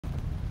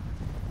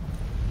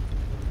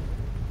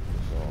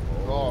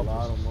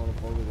lot of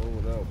motherfuckers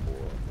over there,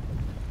 boy.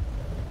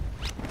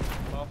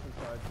 Off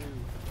inside too.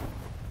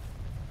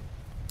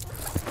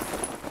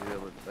 Yeah,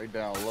 but they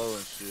down low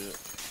and shit.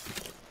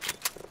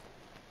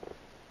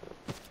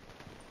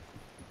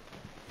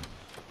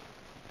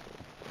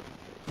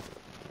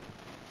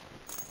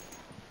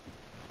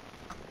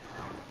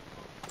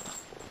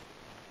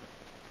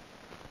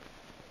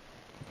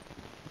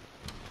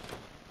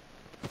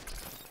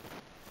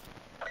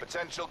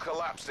 Potential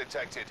collapse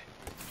detected.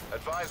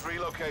 Advise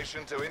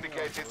relocation to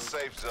indicated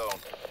safe zone.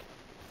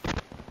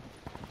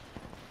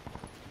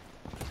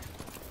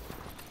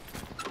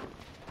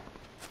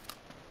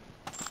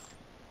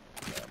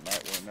 Yeah,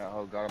 Matt went in that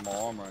hole, got him my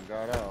armor and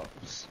got out.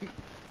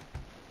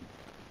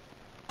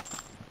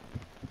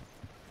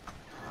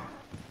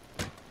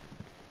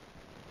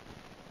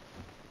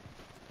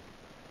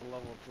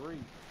 Level 3.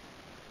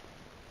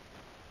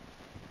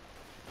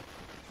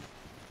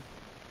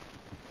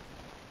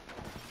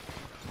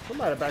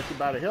 Somebody back you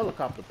by the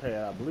helicopter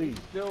pad, I believe.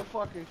 Still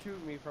fucking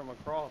shooting me from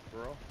across,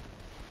 bro.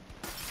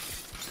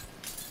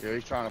 Yeah,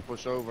 he's trying to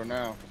push over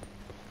now.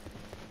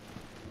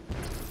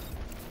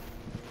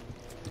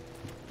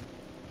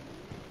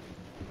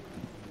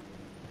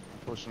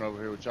 Pushing over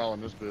here with y'all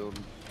in this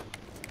building.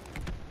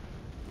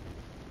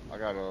 I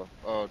got a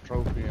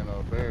trophy and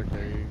a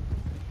barricade.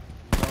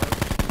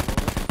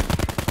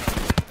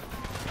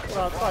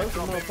 Well, I thought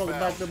some motherfucker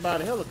back there by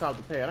the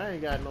helicopter pad. I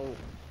ain't got no.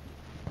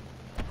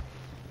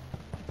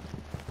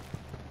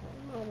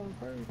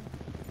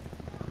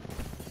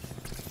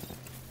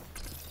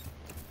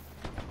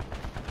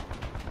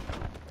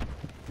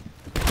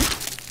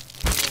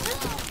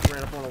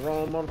 Ran up on the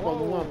wrong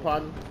motherfucker one,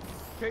 partner.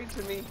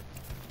 Chasing me.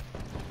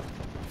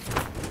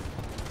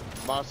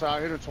 Boss, I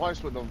hit her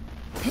twice with them.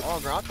 Oh,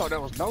 girl, I thought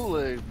that was no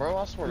legs, bro.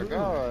 I swear to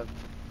God.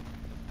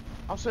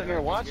 I'm sitting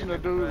there watching the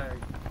dude.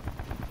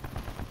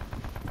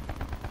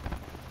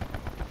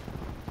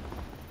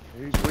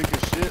 He's weak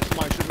as shit.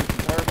 Somebody shoot me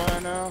from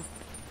turbine now.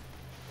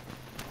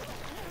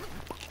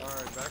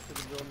 Alright, back to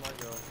the building I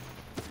go.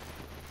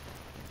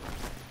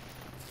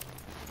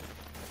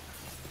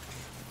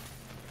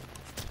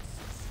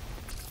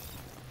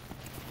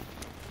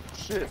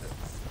 Shit.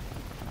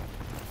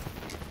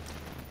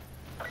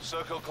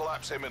 Circle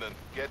collapse imminent.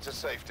 Get to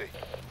safety.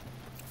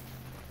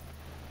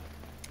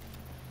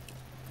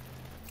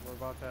 We're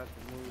about to have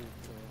to move,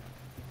 so.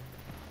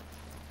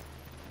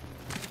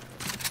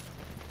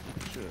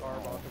 Shit. Car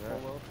about to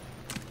pull up.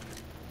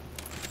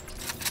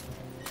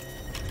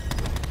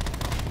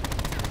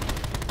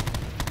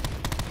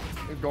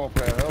 He's going for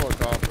that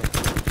helicopter.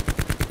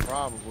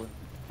 Probably.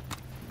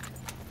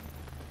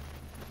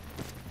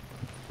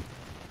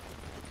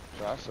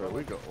 So I said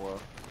we go,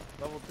 well.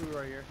 Level 2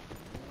 right here.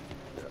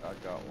 Yeah, I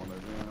got one of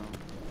them.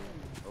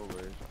 Over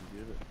there, you can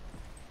get it.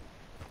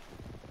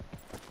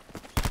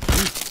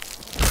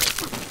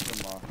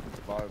 Come on,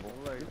 Bible.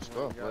 Good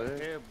stuff, got man.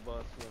 head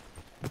busted.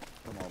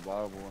 Come on,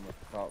 Bible in the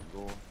top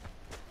door.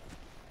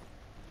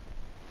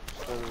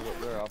 Stay it up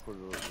there, I'll put it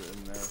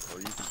in there, or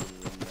you can put it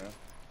in there.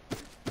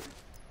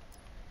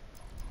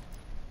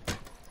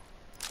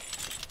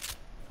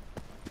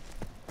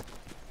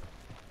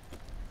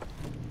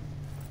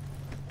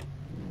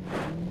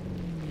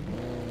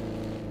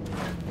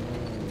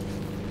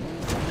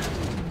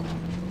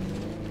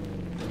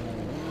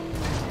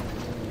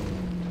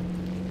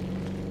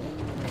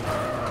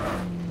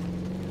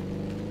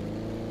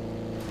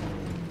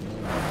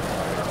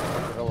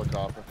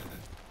 Helicopter.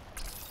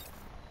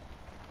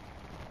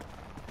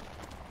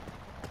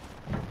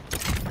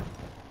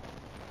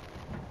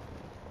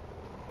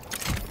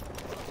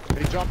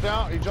 He jumped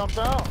out. He jumped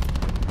out.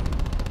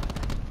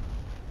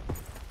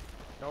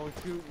 Don't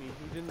shoot me.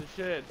 He's in the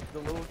shed. The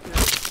little shed.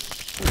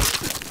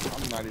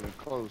 I'm not even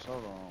close.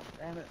 Hold on.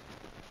 Damn it.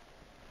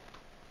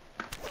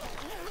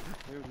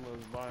 He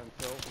was by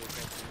himself or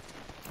something.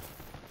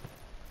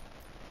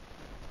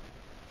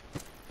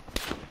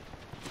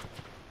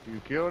 You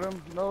killed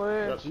him? No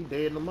edge? Yep, he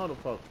dead in the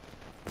motherfucker.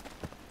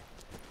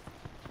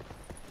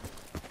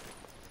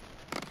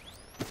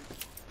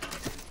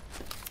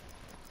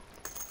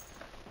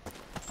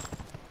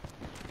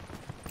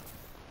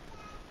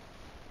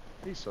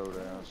 He's so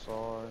damn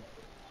sorry.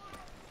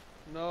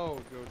 No,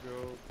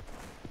 JoJo.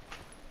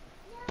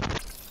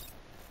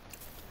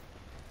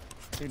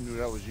 He knew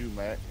that was you,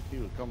 Matt. He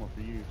was coming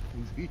for you.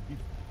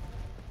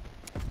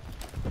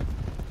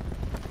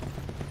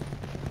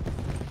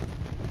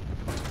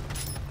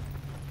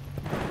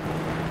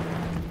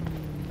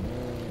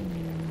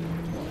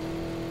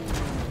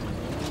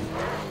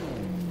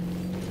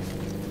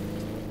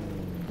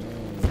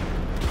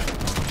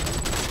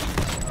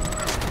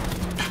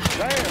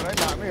 Damn, they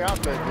knocked me out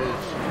that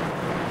bitch.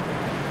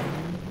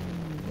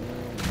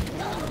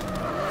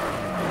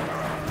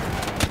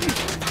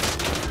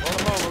 Run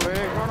him over,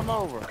 leg. Run him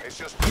over. It's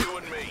just you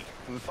and me.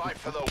 Fight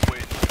for the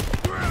win.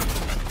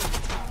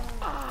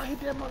 Ah, I hit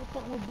that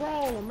motherfucker with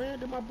Brawler, man.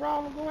 Did my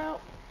Brawler go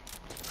out?